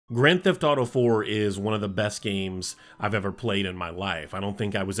Grand Theft Auto 4 is one of the best games I've ever played in my life. I don't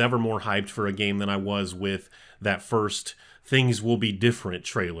think I was ever more hyped for a game than I was with that first Things Will Be Different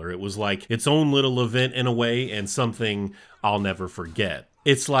trailer. It was like its own little event in a way, and something I'll never forget.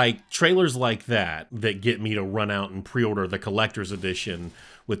 It's like trailers like that that get me to run out and pre-order the collector's edition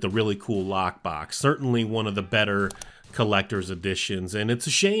with the really cool lockbox. Certainly one of the better collector's editions, and it's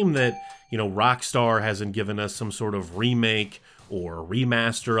a shame that, Rockstar hasn't given us some sort of remake or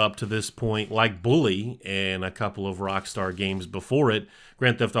remaster up to this point, like Bully and a couple of Rockstar games before it.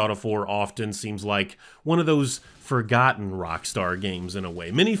 Grand Theft Auto 4 often seems like one of those forgotten Rockstar games in a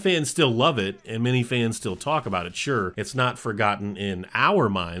way. Many fans still love it, and many fans still talk about it. Sure, it's not forgotten in our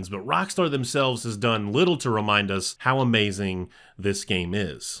minds, but Rockstar themselves has done little to remind us how amazing this game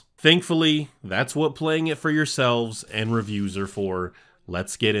is. Thankfully, that's what playing it for yourselves and reviews are for.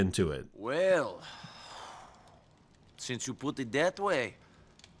 Let's get into it. Well, since you put it that way,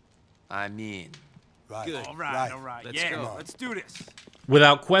 I mean... Right. Good. All right. Let's do this.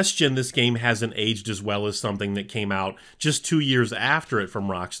 Without question, this game hasn't aged as well as something that came out just 2 years after it from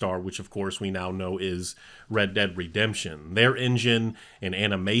Rockstar, which of course we now know is Red Dead Redemption. Their engine and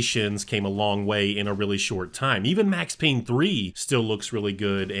animations came a long way in a really short time. Even Max Payne 3 still looks really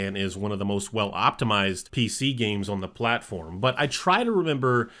good and is one of the most well-optimized PC games on the platform. But I try to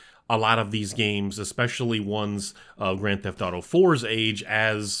remember a lot of these games, especially ones of Grand Theft Auto 4's age,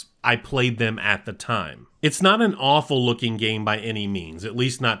 as I played them at the time. It's not an awful looking game by any means, at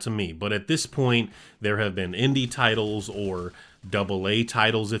least not to me, but at this point there have been indie titles or AA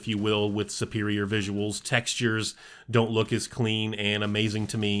titles, if you will, with superior visuals. Textures don't look as clean and amazing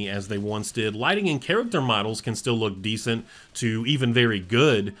to me as they once did. Lighting and character models can still look decent to even very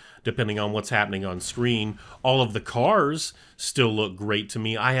good, depending on what's happening on screen. All of the cars still look great to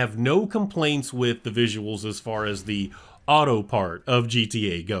me. I have no complaints with the visuals as far as the auto part of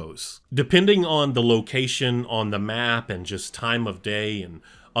GTA goes. Depending on the location on the map and just time of day and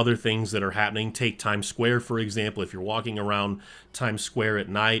other things that are happening, take Times Square for example. If you're walking around Times Square at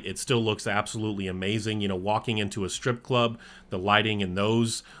night, it still looks absolutely amazing. Walking into a strip club, the lighting in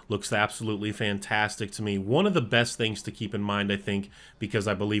those looks absolutely fantastic to me. One of the best things to keep in mind, I think, because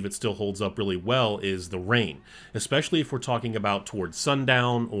I believe it still holds up really well, is the rain. Especially if we're talking about towards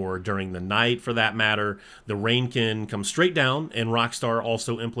sundown or during the night for that matter, the rain can come straight down, and Rockstar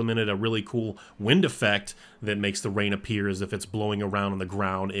also implemented a really cool wind effect that makes the rain appear as if it's blowing around on the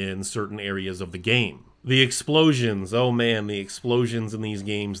ground in certain areas of the game. The explosions, oh man, the explosions in these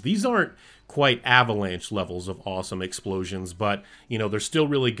games. These aren't quite Avalanche levels of awesome explosions, but, they're still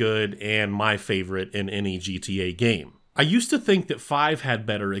really good and my favorite in any GTA game. I used to think that 5 had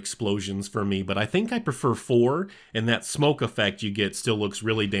better explosions for me, but I think I prefer 4, and that smoke effect you get still looks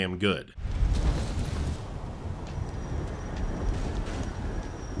really damn good.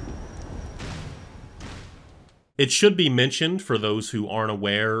 It should be mentioned for those who aren't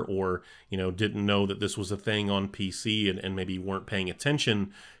aware or, didn't know that this was a thing on PC and maybe weren't paying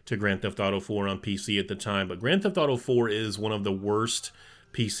attention to Grand Theft Auto 4 on PC at the time, but Grand Theft Auto 4 is one of the worst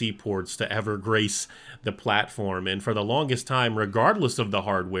PC ports to ever grace the platform, and for the longest time, regardless of the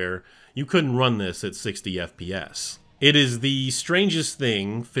hardware, you couldn't run this at 60 FPS. It is the strangest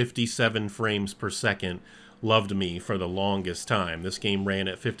thing, 57 frames per second loved me for the longest time. This game ran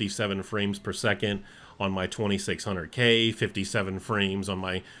at 57 frames per second on my 2600K, 57 frames on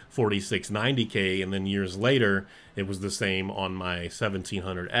my 4690K, and then years later, it was the same on my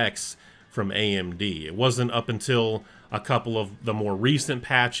 1700X from AMD. It wasn't up until a couple of the more recent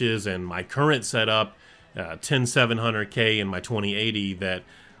patches and my current setup, 10700K and my 2080, that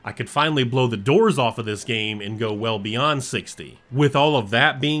I could finally blow the doors off of this game and go well beyond 60. With all of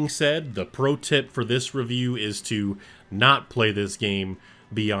that being said, the pro tip for this review is to not play this game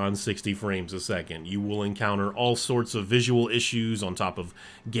beyond 60 frames a second. You will encounter all sorts of visual issues on top of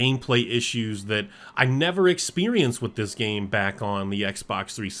gameplay issues that I never experienced with this game back on the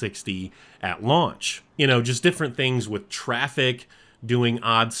Xbox 360 at launch. Just different things with traffic, doing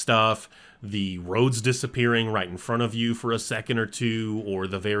odd stuff, the roads disappearing right in front of you for a second or two, or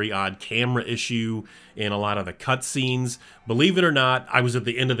the very odd camera issue in a lot of the cutscenes. Believe it or not, I was at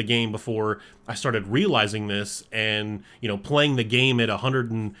the end of the game before I started realizing this, and, playing the game at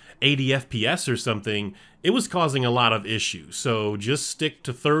 180 FPS or something, it was causing a lot of issues. So just stick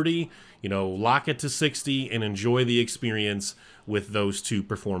to 30, lock it to 60, and enjoy the experience with those two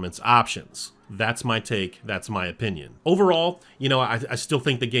performance options. That's my take. That's my opinion. Overall, I still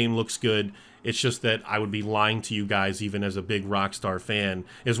think the game looks good. It's just that I would be lying to you guys, even as a big Rockstar fan,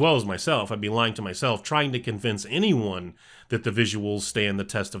 as well as myself. I'd be lying to myself, trying to convince anyone that the visuals stand the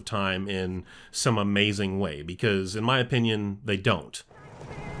test of time in some amazing way, because in my opinion, they don't.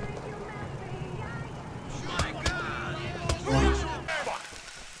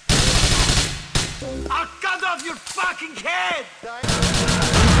 of your fucking head!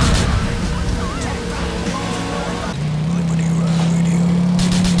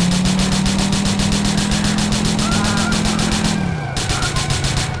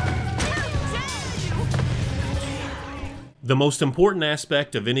 The most important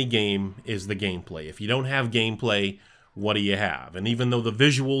aspect of any game is the gameplay. If you don't have gameplay, what do you have? And even though the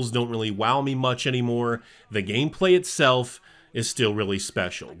visuals don't really wow me much anymore, the gameplay itself is still really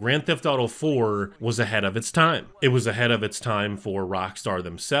special. Grand Theft Auto 4 was ahead of its time. It was ahead of its time for Rockstar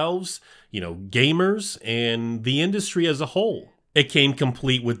themselves, gamers, and the industry as a whole. It came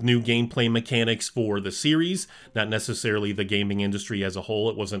complete with new gameplay mechanics for the series, not necessarily the gaming industry as a whole.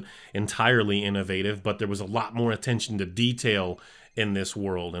 It wasn't entirely innovative, but there was a lot more attention to detail in this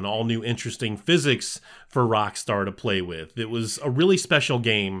world and all new interesting physics for Rockstar to play with. It was a really special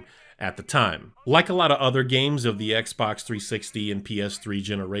game at the time. Like a lot of other games of the Xbox 360 and PS3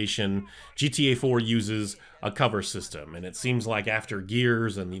 generation, GTA 4 uses a cover system, and it seems like after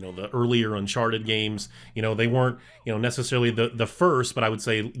Gears and the earlier Uncharted games, they weren't necessarily the first, but I would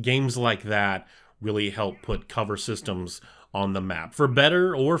say games like that really help put cover systems on the map. For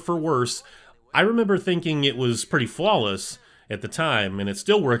better or for worse, I remember thinking it was pretty flawless at the time, and it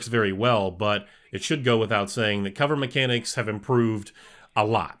still works very well, but it should go without saying that cover mechanics have improved a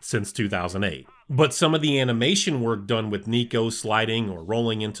lot since 2008. But some of the animation work done with Niko sliding or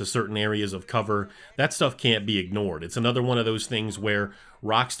rolling into certain areas of cover, that stuff can't be ignored. It's another one of those things where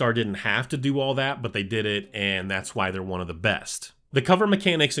Rockstar didn't have to do all that, but they did it, and that's why they're one of the best. The cover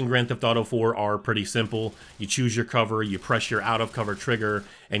mechanics in Grand Theft Auto 4 are pretty simple. You choose your cover, you press your out of cover trigger,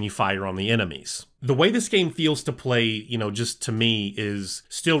 and you fire on the enemies. The way this game feels to play, just to me, is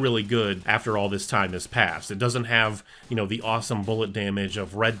still really good after all this time has passed. It doesn't have, the awesome bullet damage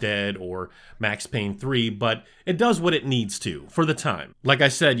of Red Dead or Max Payne 3, but it does what it needs to for the time. Like I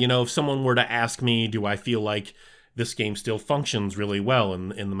said, if someone were to ask me, do I feel like this game still functions really well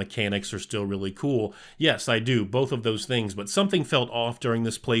and the mechanics are still really cool? Yes, I do, both of those things, but something felt off during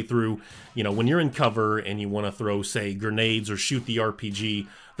this playthrough. When you're in cover and you want to throw, say, grenades or shoot the RPG,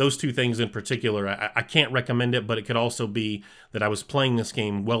 those two things in particular, I can't recommend it, but it could also be that I was playing this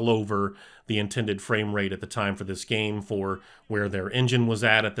game well over the intended frame rate at the time for this game for where their engine was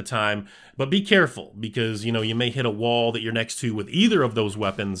at the time. But be careful, because, you may hit a wall that you're next to with either of those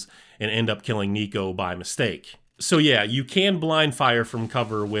weapons and end up killing Niko by mistake. So yeah, you can blind fire from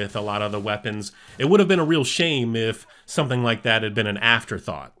cover with a lot of the weapons. It would have been a real shame if something like that had been an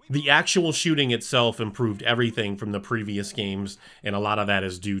afterthought. The actual shooting itself improved everything from the previous games, and a lot of that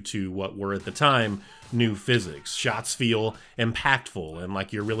is due to what were at the time new physics. Shots feel impactful and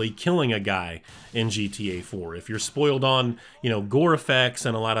like you're really killing a guy in GTA 4. If you're spoiled on, gore effects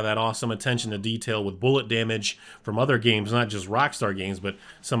and a lot of that awesome attention to detail with bullet damage from other games, not just Rockstar games, but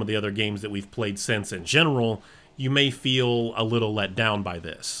some of the other games that we've played since in general, you may feel a little let down by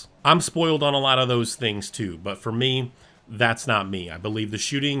this. I'm spoiled on a lot of those things too, but for me, that's not me. I believe the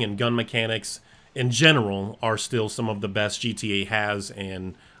shooting and gun mechanics in general are still some of the best GTA has,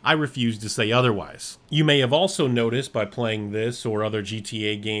 and I refuse to say otherwise. You may have also noticed by playing this or other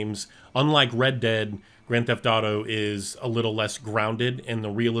GTA games, unlike Red Dead, Grand Theft Auto is a little less grounded, and the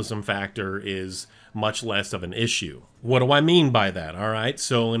realism factor is much less of an issue. What do I mean by that? Alright,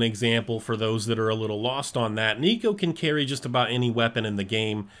 so an example for those that are a little lost on that, Niko can carry just about any weapon in the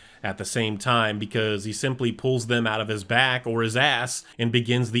game at the same time because he simply pulls them out of his back or his ass and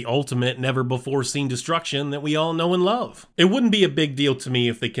begins the ultimate never-before-seen destruction that we all know and love. It wouldn't be a big deal to me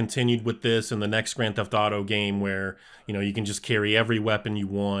if they continued with this in the next Grand Theft Auto game where, you can just carry every weapon you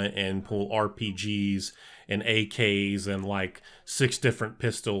want and pull RPGs and AKs and like 6 different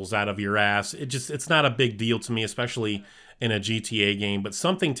pistols out of your ass. It's not a big deal to me, especially in a GTA game, but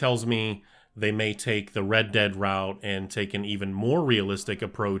something tells me they may take the Red Dead route and take an even more realistic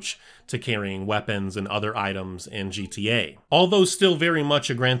approach to carrying weapons and other items in GTA. Although still very much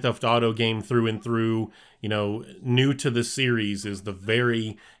a Grand Theft Auto game through and through, new to the series is the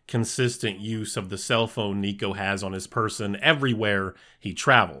very consistent use of the cell phone Niko has on his person everywhere he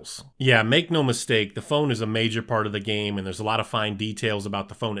travels. Yeah, make no mistake, the phone is a major part of the game, and there's a lot of fine details about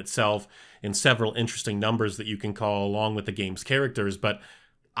the phone itself and several interesting numbers that you can call along with the game's characters, but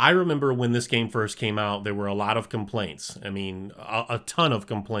I remember when this game first came out, there were a lot of complaints. I mean, a ton of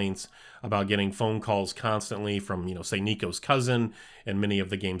complaints about getting phone calls constantly from, say, Niko's cousin and many of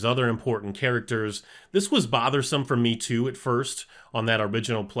the game's other important characters. This was bothersome for me too at first on that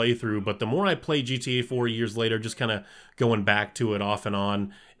original playthrough, but the more I played GTA 4 years later, just kind of going back to it off and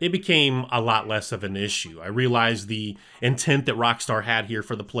on, it became a lot less of an issue. I realized the intent that Rockstar had here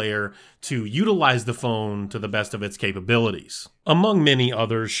for the player to utilize the phone to the best of its capabilities. Among many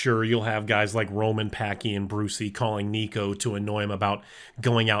others, sure, you'll have guys like Roman, Packy, and Brucey calling Niko to annoy him about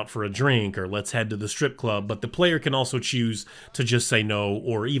going out for a drink or let's head to the strip club, but the player can also choose to just say no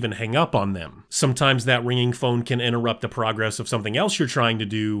or even hang up on them. Sometimes that ringing phone can interrupt the progress of something else you're trying to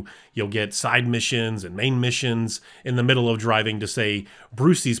do. You'll get side missions and main missions in the middle of driving to, say,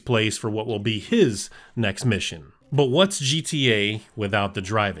 Brucey's place for what will be his next mission. But what's GTA without the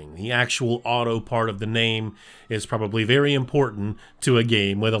driving? The actual auto part of the name is probably very important to a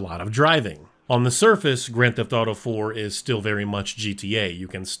game with a lot of driving. On the surface, Grand Theft Auto 4 is still very much GTA. You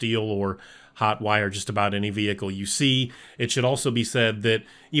can steal or hotwire just about any vehicle you see. It should also be said that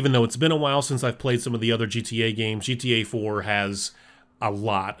even though it's been a while since I've played some of the other GTA games, GTA 4 has a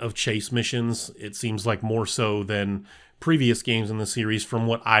lot of chase missions. It seems like more so than previous games in the series from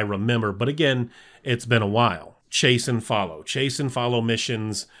what I remember. But again, it's been a while. Chase and follow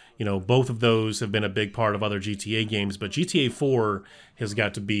missions, you know, both of those have been a big part of other GTA games, but GTA 4 has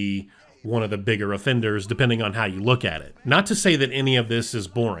got to be one of the bigger offenders depending on how you look at it. Not to say that any of this is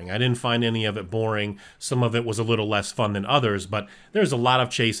boring. I didn't find any of it boring. Some of it was a little less fun than others, but there's a lot of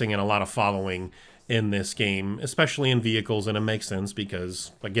chasing and a lot of following in this game, especially in vehicles, and it makes sense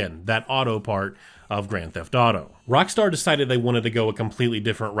because, again, that auto part of Grand Theft Auto. Rockstar decided they wanted to go a completely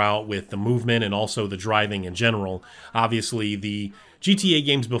different route with the movement and also the driving in general. Obviously, the GTA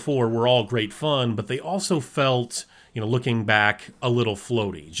games before were all great fun, but they also felt, you know, looking back, a little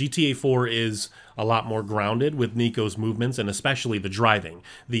floaty. GTA 4 is a lot more grounded with Niko's movements and especially the driving.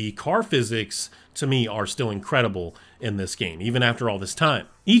 The car physics, to me, are still incredible in this game, even after all this time.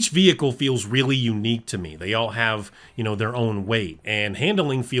 Each vehicle feels really unique to me. They all have, you know, their own weight, and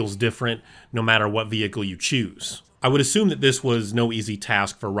handling feels different no matter what vehicle you choose. I would assume that this was no easy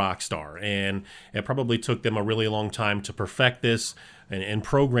task for Rockstar, and it probably took them a really long time to perfect this and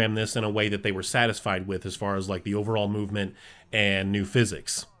program this in a way that they were satisfied with as far as like the overall movement and new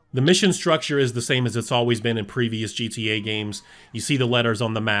physics. The mission structure is the same as it's always been in previous GTA games. You see the letters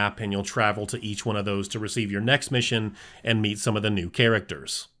on the map and you'll travel to each one of those to receive your next mission and meet some of the new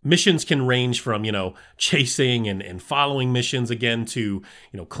characters. Missions can range from, you know, chasing and following missions again to, you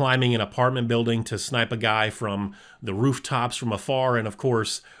know, climbing an apartment building to snipe a guy from the rooftops from afar, and of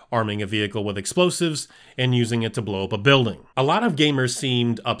course, arming a vehicle with explosives and using it to blow up a building. A lot of gamers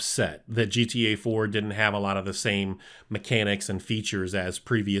seemed upset that GTA 4 didn't have a lot of the same mechanics and features as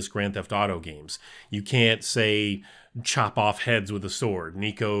previous Grand Theft Auto games. You can't, say, chop off heads with a sword.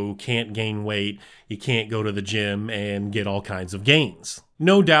 Niko can't gain weight. You can't go to the gym and get all kinds of gains.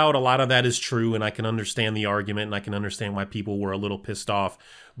 No doubt a lot of that is true, and I can understand the argument, and I can understand why people were a little pissed off,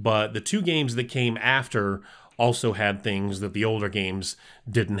 but the two games that came after also had things that the older games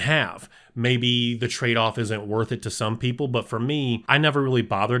didn't have. Maybe the trade-off isn't worth it to some people, but for me, I never really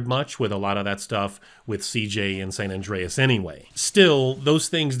bothered much with a lot of that stuff with CJ and San Andreas anyway. Still, those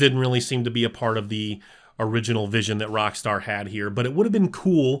things didn't really seem to be a part of the original vision that Rockstar had here, but it would have been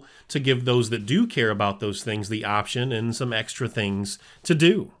cool to give those that do care about those things the option and some extra things to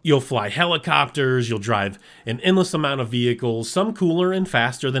do. You'll fly helicopters, you'll drive an endless amount of vehicles, some cooler and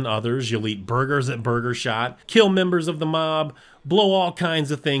faster than others, you'll eat burgers at Burger Shot, kill members of the mob, blow all kinds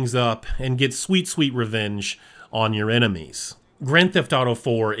of things up, and get sweet, sweet revenge on your enemies. Grand Theft Auto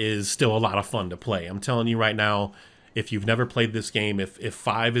 4 is still a lot of fun to play. I'm telling you right now, if you've never played this game, if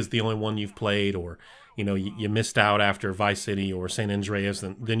 5 is the only one you've played, or you know, you missed out after Vice City or San Andreas,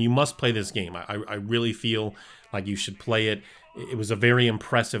 then you must play this game. I really feel like you should play it. It was a very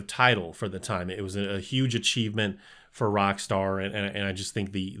impressive title for the time. It was a huge achievement for Rockstar, and I just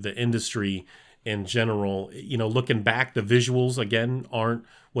think the industry in general, you know, looking back, the visuals, again, aren't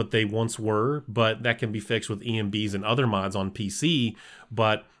what they once were, but that can be fixed with EMBs and other mods on PC,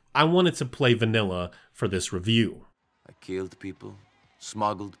 but I wanted to play vanilla for this review. I killed people,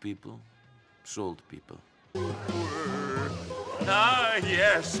 smuggled people, sold people. Ah,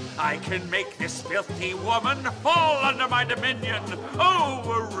 yes, I can make this filthy woman fall under my dominion.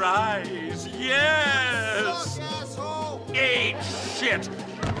 Oh, arise, yes! Eat shit!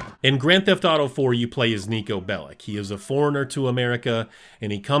 In Grand Theft Auto 4, you play as Niko Bellic. He is a foreigner to America,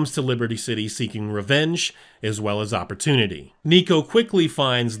 and he comes to Liberty City seeking revenge as well as opportunity. Niko quickly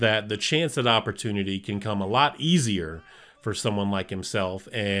finds that the chance at opportunity can come a lot easier for someone like himself,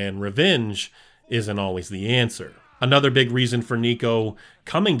 and revenge isn't always the answer. Another big reason for Niko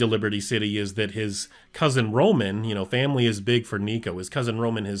coming to Liberty City is that his cousin Roman, you know, family is big for Niko. His cousin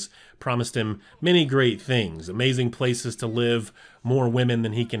Roman has promised him many great things, amazing places to live, more women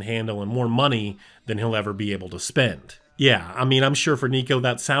than he can handle, and more money than he'll ever be able to spend. Yeah, I mean, I'm sure for Niko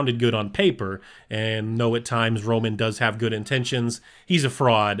that sounded good on paper, and though at times Roman does have good intentions, he's a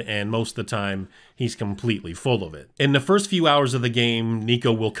fraud, and most of the time, he's completely full of it. In the first few hours of the game,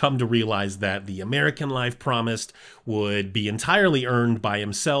 Niko will come to realize that the American life promised would be entirely earned by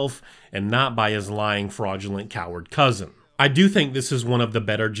himself and not by his lying, fraudulent, coward cousin. I do think this is one of the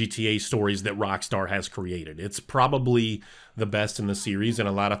better GTA stories that Rockstar has created. It's probably the best in the series, and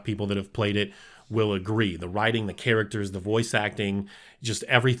a lot of people that have played it will agree. The writing, the characters, the voice acting, just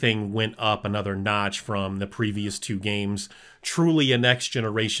everything went up another notch from the previous two games. Truly a next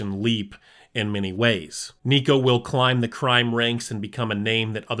generation leap in many ways. Niko will climb the crime ranks and become a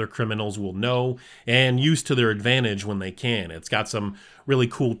name that other criminals will know and use to their advantage when they can. It's got some really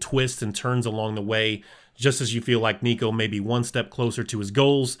cool twists and turns along the way. Just as you feel like Niko may be one step closer to his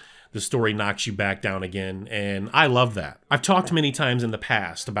goals, the story knocks you back down again, and I love that. I've talked many times in the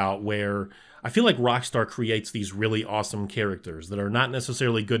past about where I feel like Rockstar creates these really awesome characters that are not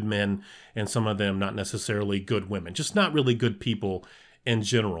necessarily good men, and some of them not necessarily good women, just not really good people in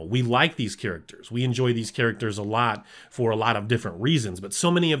general. We like these characters. We enjoy these characters a lot for a lot of different reasons, but so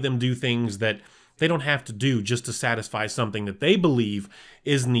many of them do things that they don't have to do just to satisfy something that they believe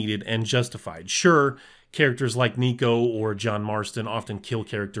is needed and justified. Sure, characters like Niko or John Marston often kill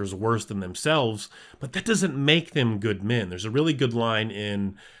characters worse than themselves, but that doesn't make them good men. There's a really good line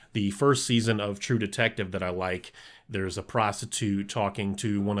in the first season of True Detective that I like. There's a prostitute talking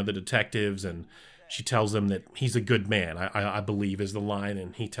to one of the detectives, and she tells him that he's a good man, I believe is the line,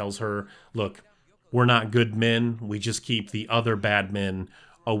 and he tells her, look, we're not good men, we just keep the other bad men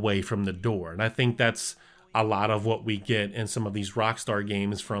away from the door. And I think that's a lot of what we get in some of these Rockstar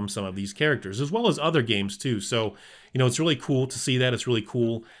games from some of these characters, as well as other games too. So, you know, it's really cool to see that. It's really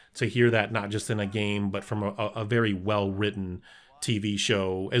cool to hear that, not just in a game, but from a very well-written TV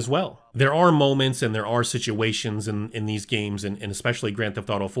show as well. There are moments and there are situations in these games, and especially Grand Theft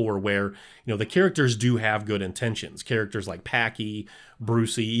Auto 4, where, you know, the characters do have good intentions. Characters like Packy,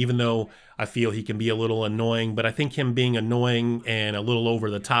 Brucey, even though I feel he can be a little annoying, but I think him being annoying and a little over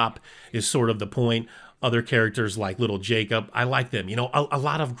the top is sort of the point. Other characters like Little Jacob, I like them. You know, a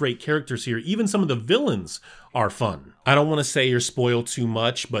lot of great characters here. Even some of the villains are fun. I don't want to say or spoil too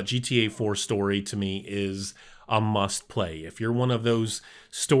much, but GTA 4 story to me is a must play. If you're one of those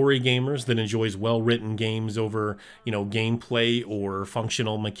story gamers that enjoys well-written games over, you know, gameplay or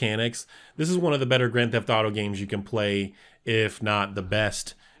functional mechanics, this is one of the better Grand Theft Auto games you can play, if not the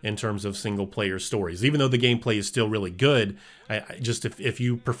best in terms of single-player stories. Even though the gameplay is still really good, just if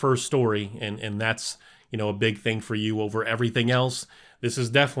you prefer story and that's, you know, a big thing for you over everything else, this is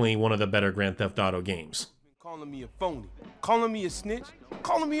definitely one of the better Grand Theft Auto games. Calling me a phony, calling me a snitch,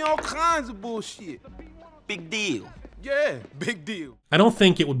 calling me all kinds of bullshit. Big deal. Yeah, big deal. I don't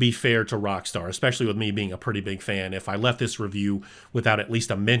think it would be fair to Rockstar, especially with me being a pretty big fan, if I left this review without at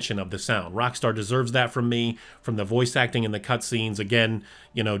least a mention of the sound. Rockstar deserves that from me, from the voice acting and the cutscenes. Again,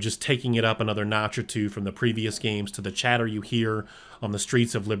 you know, just taking it up another notch or two from the previous games, to the chatter you hear on the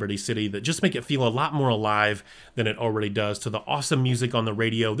streets of Liberty City that just make it feel a lot more alive than it already does, to the awesome music on the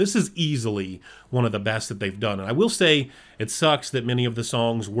radio. This is easily one of the best that they've done. And I will say, it sucks that many of the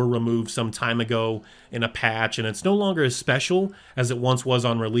songs were removed some time ago in a patch, and it's no longer as special as it once was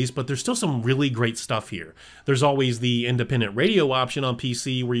on release, but there's still some really great stuff here. There's always the independent radio option on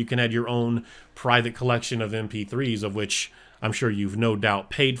PC where you can add your own private collection of MP3s, of which I'm sure you've no doubt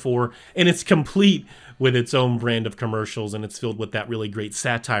paid for, and it's complete with its own brand of commercials, and it's filled with that really great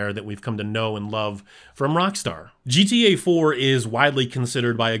satire that we've come to know and love from Rockstar. GTA 4 is widely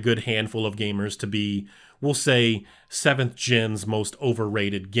considered by a good handful of gamers to be, we'll say, 7th gen's most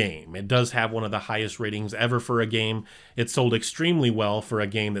overrated game. It does have one of the highest ratings ever for a game. It sold extremely well for a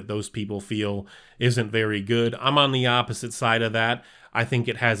game that those people feel isn't very good. I'm on the opposite side of that. I think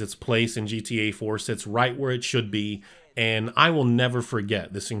it has its place, and GTA 4 sits right where it should be, and I will never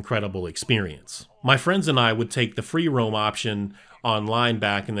forget this incredible experience. My friends and I would take the free roam option online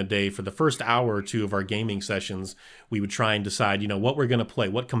back in the day. For the first hour or two of our gaming sessions, we would try and decide, you know, what we're going to play.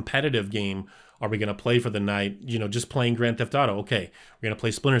 What competitive game are we going to play for the night? You know, just playing Grand Theft Auto. Okay, we're going to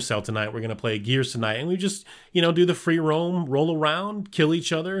play Splinter Cell tonight. We're going to play Gears tonight. And we just, you know, do the free roam, roll around, kill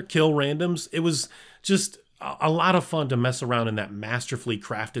each other, kill randoms. It was just a lot of fun to mess around in that masterfully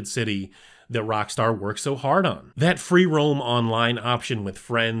crafted city that Rockstar worked so hard on. That free roam online option with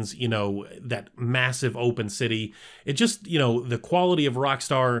friends, you know, that massive open city, it just, you know, the quality of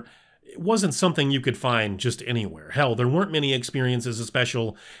Rockstar it wasn't something you could find just anywhere. Hell, there weren't many experiences as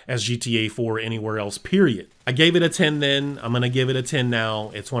special as GTA 4 anywhere else, period. I gave it a 10 then, I'm going to give it a 10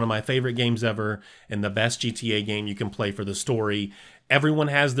 now. It's one of my favorite games ever, and the best GTA game you can play for the story. Everyone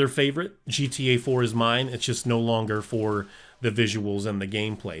has their favorite. GTA 4 is mine. It's just no longer for the visuals and the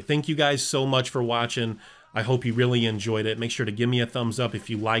gameplay. Thank you guys so much for watching. I hope you really enjoyed it. Make sure to give me a thumbs up if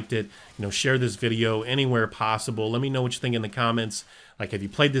you liked it. You know, share this video anywhere possible. Let me know what you think in the comments. Like, have you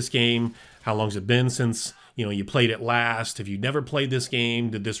played this game? How long's it been since, you know, you played it last? If you've never played this game,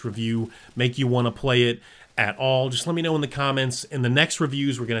 did this review make you want to play it at all? Just let me know in the comments. In the next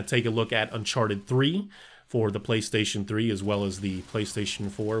reviews, we're going to take a look at Uncharted 3 for the PlayStation 3, as well as the PlayStation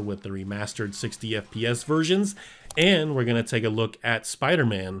 4 with the remastered 60 FPS versions. And we're going to take a look at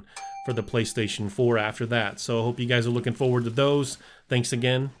Spider-Man for the PlayStation 4 after that. So I hope you guys are looking forward to those. Thanks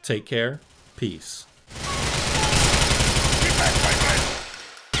again. Take care. Peace. Get back,